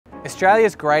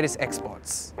Australia's greatest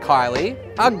exports. Kylie,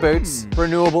 Ugg boots,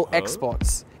 renewable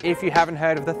exports. If you haven't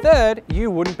heard of the third, you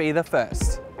wouldn't be the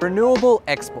first. Renewable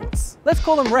exports, let's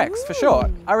call them REX for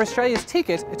short, are Australia's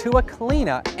ticket to a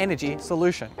cleaner energy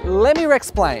solution. Let me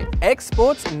explain.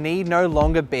 Exports need no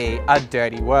longer be a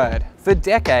dirty word. For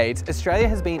decades, Australia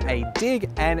has been a dig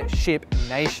and ship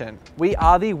nation. We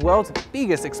are the world's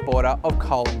biggest exporter of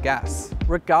coal and gas.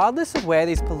 Regardless of where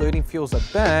these polluting fuels are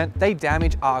burnt, they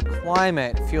damage our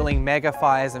climate, fueling mega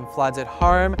fires and floods at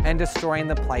home and destroying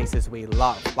the places we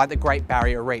love, like the Great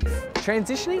Barrier Reef.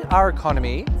 Transitioning our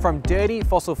economy from dirty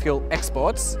fossil fuel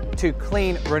exports to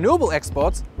clean renewable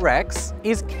exports, REX,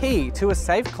 is key to a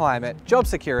safe climate, job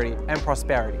security and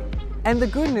prosperity. And the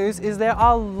good news is there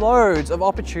are loads of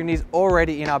opportunities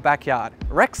already in our backyard.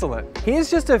 Rexcellent. Here's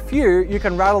just a few you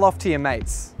can rattle off to your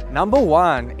mates. Number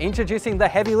 1, introducing the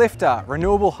heavy lifter,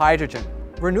 renewable hydrogen.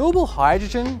 Renewable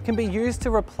hydrogen can be used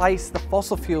to replace the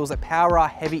fossil fuels that power our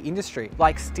heavy industry,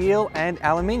 like steel and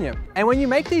aluminium. And when you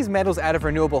make these metals out of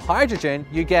renewable hydrogen,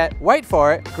 you get, wait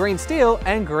for it, green steel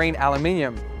and green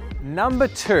aluminium. Number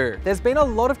 2, there's been a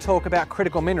lot of talk about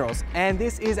critical minerals, and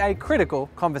this is a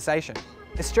critical conversation.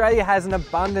 Australia has an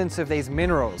abundance of these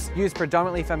minerals, used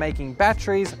predominantly for making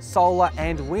batteries, solar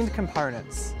and wind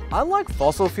components. Unlike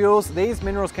fossil fuels, these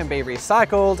minerals can be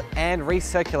recycled and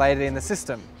recirculated in the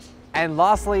system. And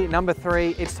lastly, number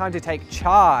 3, it's time to take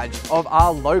charge of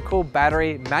our local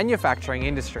battery manufacturing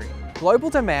industry. Global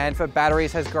demand for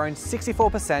batteries has grown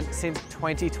 64% since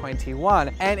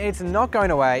 2021, and it's not going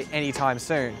away anytime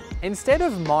soon. Instead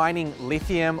of mining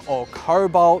lithium or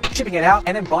cobalt, shipping it out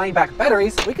and then buying back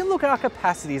batteries, we can look at our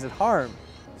capacities at home.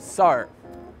 So,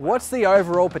 what's the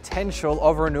overall potential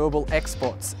of renewable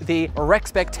exports? The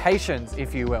expectations,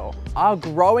 if you will. Our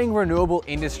growing renewable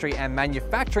industry and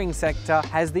manufacturing sector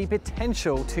has the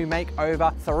potential to make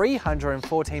over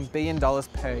 $314 billion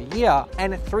per year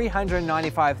and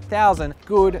 395,000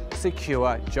 good,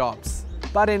 secure jobs.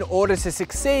 But in order to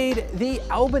succeed, the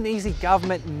Albanese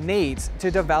government needs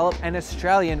to develop an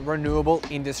Australian renewable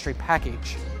industry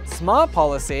package. Smart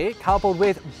policy coupled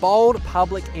with bold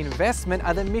public investment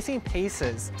are the missing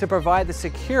pieces to provide the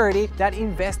security that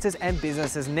investors and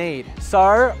businesses need.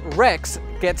 So, REX,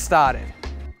 get started.